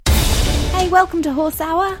Hi, welcome to Horse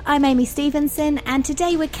Hour. I'm Amy Stevenson, and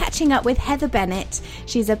today we're catching up with Heather Bennett.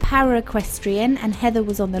 She's a para-equestrian, and Heather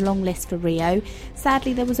was on the long list for Rio.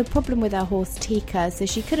 Sadly, there was a problem with her horse Tika, so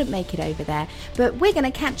she couldn't make it over there. But we're going to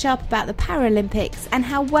catch up about the Paralympics and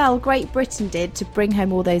how well Great Britain did to bring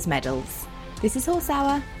home all those medals. This is Horse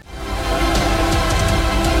Hour.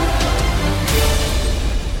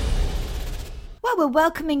 Well, we're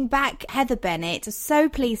welcoming back Heather Bennett. So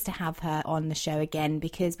pleased to have her on the show again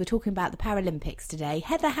because we're talking about the Paralympics today.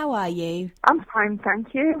 Heather, how are you? I'm fine,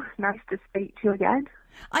 thank you. Nice to speak to you again.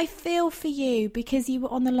 I feel for you because you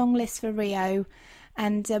were on the long list for Rio,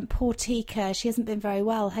 and poor Tika, she hasn't been very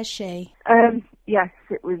well, has she? Yes,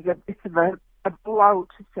 it was a bit of a blow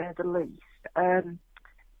to say the least.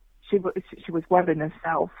 She was well in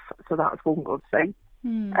herself, so that's one good thing.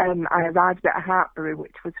 I arrived at Hartpury,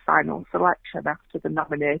 which was final selection after the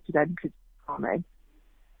nominated entries morning,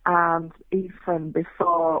 and even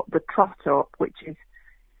before the trot up,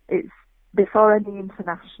 it's before any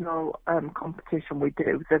international competition we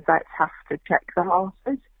do, the vets have to check the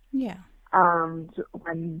horses. Yeah. And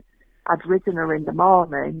when I'd ridden her in the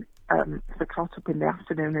morning, the trot up in the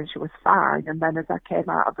afternoon, and she was fine. And then as I came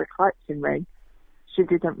out of the collecting ring, she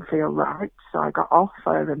didn't feel right, so I got off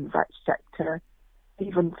her and the vets checked her.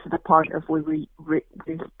 Even to the point of we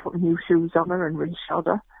put new shoes on her and reshod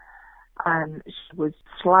her, and she was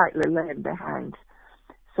slightly lame behind.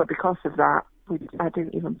 So because of that, I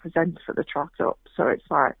didn't even present for the trot up. So it's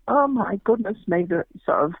like, oh my goodness me, the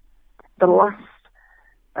last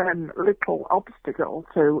little obstacle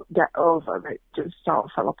to get over, it just sort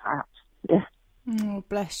of fell apart. Yeah. Oh,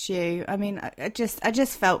 bless you. I mean, I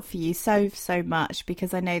just felt for you so much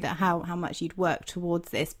because I know that how much you'd worked towards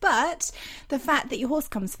this. But the fact that your horse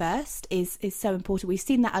comes first is so important. We've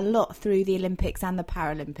seen that a lot through the Olympics and the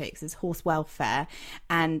Paralympics as horse welfare.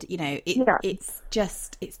 And, you know, it's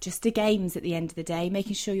just the games at the end of the day.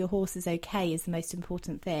 Making sure your horse is okay is the most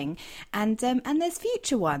important thing. And there's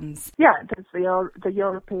future ones. Yeah, there's the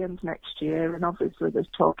Europeans next year, and obviously there's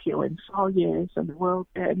Tokyo in 4 years and the World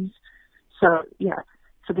Games. So, yeah,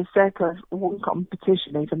 for the sake of one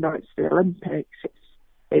competition, even though it's the Olympics,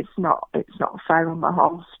 it's not fair on the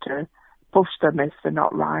horse to push them if they're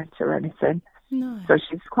not right or anything. No. So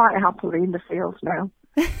she's quite happily in the field now.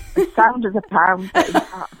 As sound as a pound, but in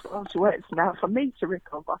fact, well, she waits now for me to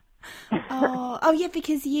recover. Oh, yeah,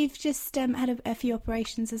 because you've just had a few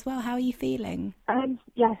operations as well. How are you feeling?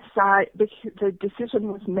 Yes, the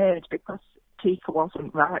decision was made because Tika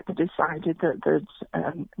wasn't right. They decided that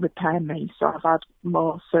they'd repair me, so I've had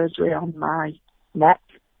more surgery on my neck,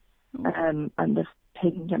 and they've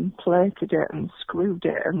pinned and plated it and screwed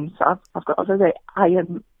it, and so I've got a very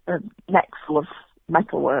iron neck full of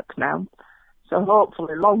metalwork now. So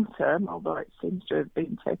hopefully long term, although it seems to have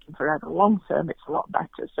been taking forever, long term it's a lot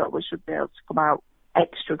better, so we should be able to come out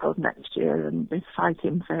extra good next year and be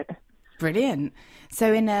fighting fit. Brilliant.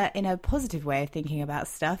 So in a positive way of thinking about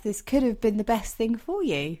stuff, this could have been the best thing for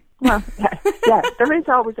you. Well, yeah. There's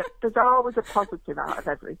always a positive out of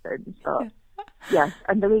everything. So, yes,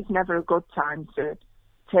 and there is never a good time to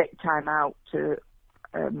take time out to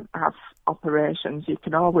have operations. You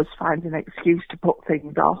can always find an excuse to put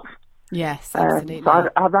things off. Yes, absolutely. So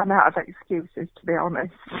I ran out of excuses, to be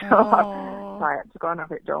honest. So I had to go and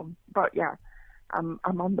have it done. But yeah, I'm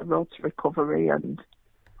on the road to recovery, and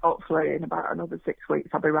hopefully in about another 6 weeks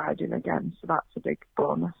I'll be riding again, so that's a big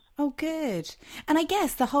bonus. Oh, good. And I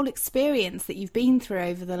guess the whole experience that you've been through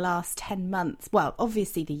over the last 10 months, well,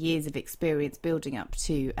 obviously the years of experience building up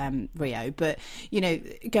to Rio, but, you know,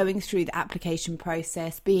 going through the application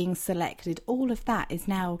process, being selected, all of that is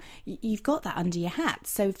now, you've got that under your hat.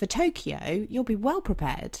 So for Tokyo, you'll be well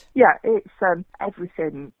prepared. Yeah, it's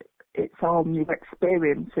everything. It's all new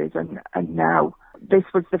experiences, and now this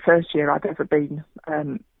was the first year I'd ever been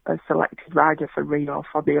a selected rider for Rio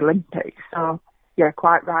for the Olympics. So, yeah,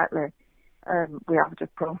 quite rightly, we have a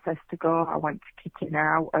process to go. I went to Kitty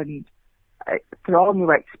now, and they're all new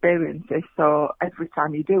experiences. So every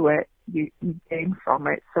time you do it, you gain from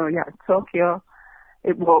it. So, yeah, Tokyo,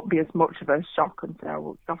 it won't be as much of a shock and say,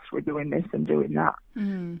 oh, gosh, we're doing this and doing that.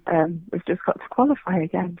 We've just got to qualify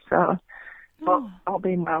again. So, but all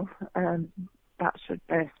being well, that should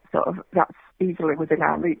be that's easily within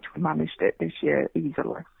our reach. We managed it this year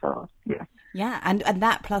easily, so yeah. Yeah, and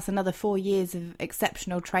that plus another 4 years of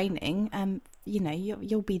exceptional training, you know,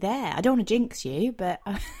 you'll be there. I don't want to jinx you, but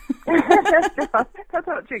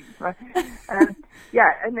don't jinx me.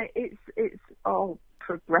 Yeah, and it's all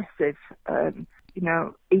progressive. You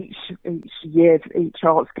know, each year each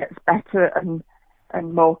horse gets better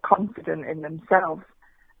and more confident in themselves,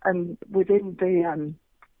 and within the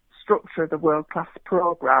structure of the world class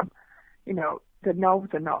program, the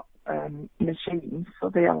nerves are not machines, so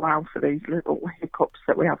they allow for these little hiccups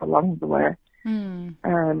that we have along the way.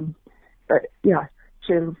 But yeah,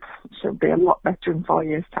 she'll be a lot better in 4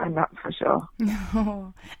 years' time, that's for sure.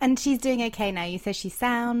 Oh. And she's doing okay now. You said she's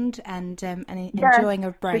sound and enjoying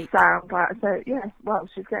a break. She's sound, like I said. Yes, well,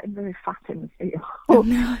 she's getting very fat in the field. Oh,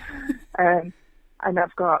 no. And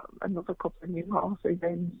I've got another couple of new horses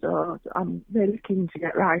in, so I'm really keen to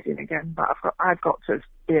get riding again. But I've got to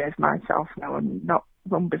behave myself now and not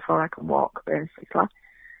run before I can walk, basically.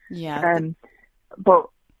 Yeah. But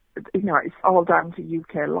it's all down to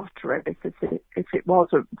UK lottery, because if it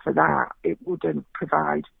wasn't for that, it wouldn't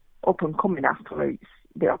provide up and coming athletes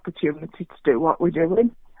the opportunity to do what we're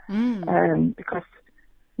doing. Because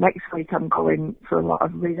next week I'm going for a lot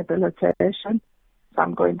of rehabilitation. So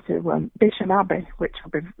I'm going to Bisham Abbey, which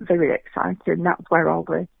will be very exciting. That's where all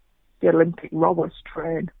the Olympic rowers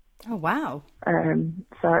train. Oh, wow.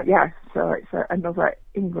 So it's another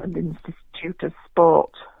England Institute of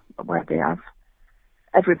Sport where they have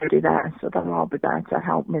everybody there. So they'll all be there to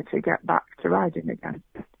help me to get back to riding again.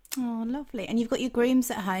 Oh, lovely. And you've got your grooms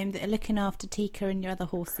at home that are looking after Tika and your other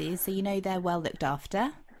horses, so they're well looked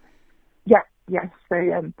after. Yeah, yes.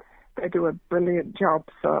 They do a brilliant job,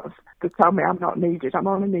 sort of, to tell me I'm not needed. I'm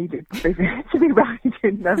only needed to be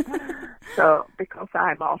riding them. So because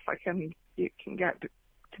I'm off, you can get to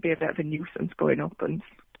be a bit of a nuisance going up, and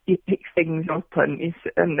you pick things up, and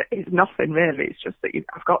it's nothing really. It's just that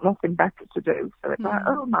I've got nothing better to do. So it's like,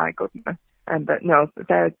 oh my goodness. But no,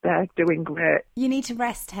 they're doing great. You need to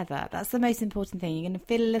rest, Heather. That's the most important thing. You're going to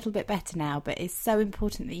feel a little bit better now, but it's so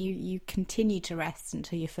important that you continue to rest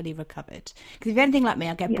until you're fully recovered. Because if you're anything like me,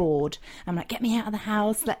 I'll get bored. I'm like, get me out of the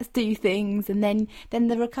house, let's do things, and then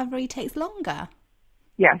the recovery takes longer.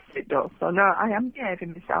 Yes, it does. So no, I am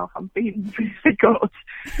behaving myself. I'm being really good.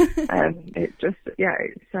 It's just,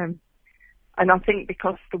 and I think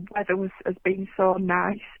because the weather has been so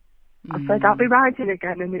nice, I said I'll be riding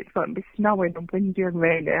again, and it's going to be snowing and windy and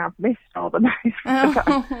rainy. I've missed all the nice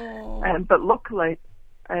weather. But luckily,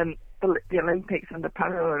 the Olympics and the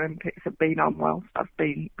Paralympics have been on whilst I've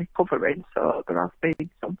been recovering, so there has been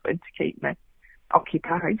something to keep me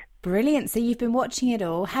occupied. Brilliant. So you've been watching it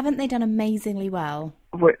all. Haven't they done amazingly well?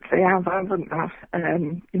 Which they have, haven't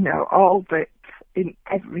they? All bits in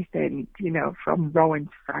everything, from rowing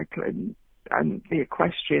to cycling and the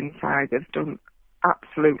equestrian side have done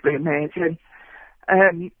absolutely amazing.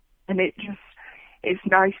 And it's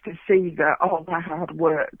nice to see that all the hard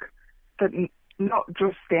work that not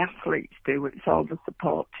just the athletes do, it's all the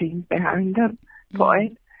support teams behind them put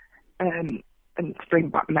in, and to bring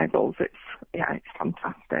back medals. It's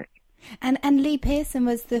fantastic. And Lee Pearson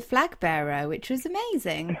was the flag bearer, which was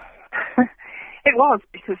amazing. It was,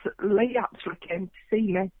 because Lee actually came to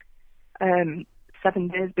see me 7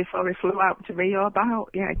 days before he flew out to Rio about.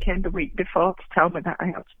 He came the week before to tell me that I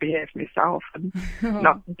had to behave myself and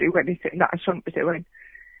not do anything that I shouldn't be doing.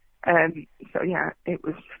 It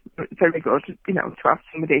was very good, to have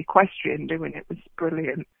somebody equestrian doing it was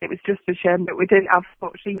brilliant. It was just a shame that we didn't have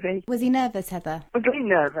much TV. Was he nervous, Heather? Was he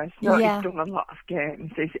nervous? No, He's done a lot of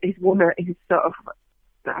games. He's sort of,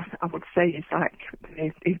 I would say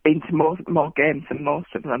he's been to more games than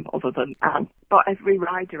most of them, other than Anne. But every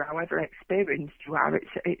rider, however experienced you are,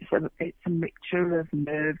 it's a mixture of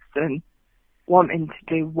nerves and wanting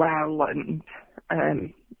to do well, and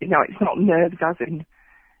it's not nerves as in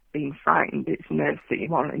being frightened, it's nerves that you're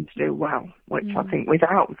wanting to do well, which I think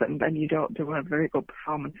without them, then you don't do a very good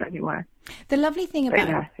performance anyway. The lovely thing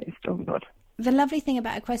about it's done good. The lovely thing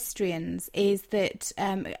about equestrians is that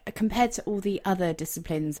compared to all the other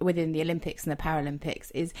disciplines within the Olympics and the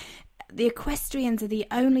Paralympics, is the equestrians are the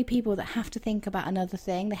only people that have to think about another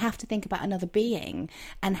thing. They have to think about another being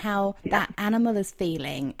and how that animal is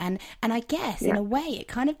feeling. And I guess in a way it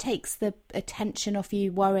kind of takes the attention off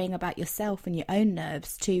you worrying about yourself and your own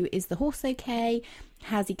nerves to, is the horse okay?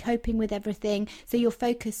 How's he coping with everything? So your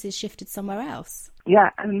focus is shifted somewhere else. Yeah,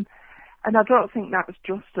 and I don't think that's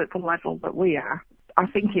just at the level that we are. I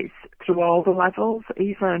think it's through all the levels,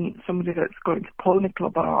 even somebody that's going to pony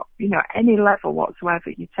club or, any level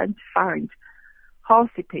whatsoever, you tend to find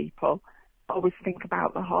horsey people always think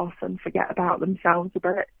about the horse and forget about themselves a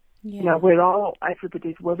bit. Yeah.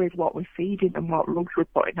 Everybody's worried what we're feeding them, what rugs we're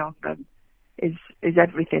putting on them. Is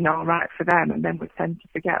everything all right for them? And then we tend to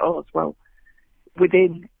forget us. Well,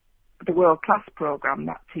 within the World Class programme,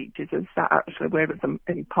 that teaches us that actually we're as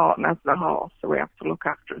important as the horse, so we have to look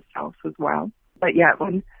after ourselves as well. But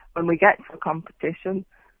when we get to a competition,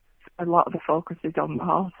 a lot of the focus is on the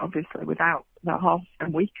horse. Obviously, without the horse,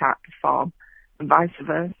 and we can't perform, and vice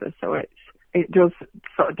versa. So it does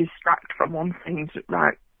sort of distract from one thing.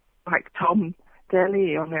 Right, like Tom Daly,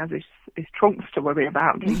 he only has his trunks to worry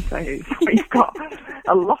about, doesn't he? So he's got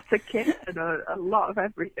a lot of kit and a lot of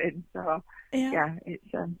everything. So yeah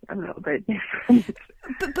it's a little bit different.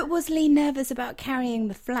 But was Lee nervous about carrying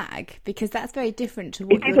the flag? Because that's very different to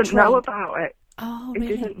what he didn't know about it. Oh, he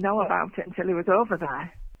really? didn't know about it until he was over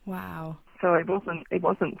there. Wow. So he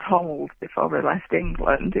wasn't told before he left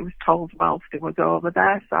England. He was told whilst he was over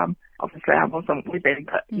there. So obviously I wasn't with him,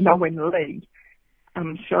 but knowing Lee,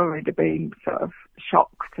 I'm sure he'd have been sort of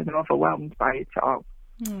shocked and overwhelmed by it all.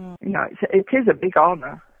 You know, it is a big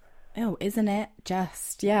honour. Oh, isn't it?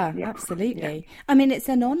 Just, yeah. Absolutely. Yeah. I mean, it's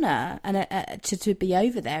an honour and to be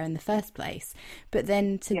over there in the first place, but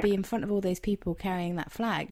then to be in front of all those people carrying that flag,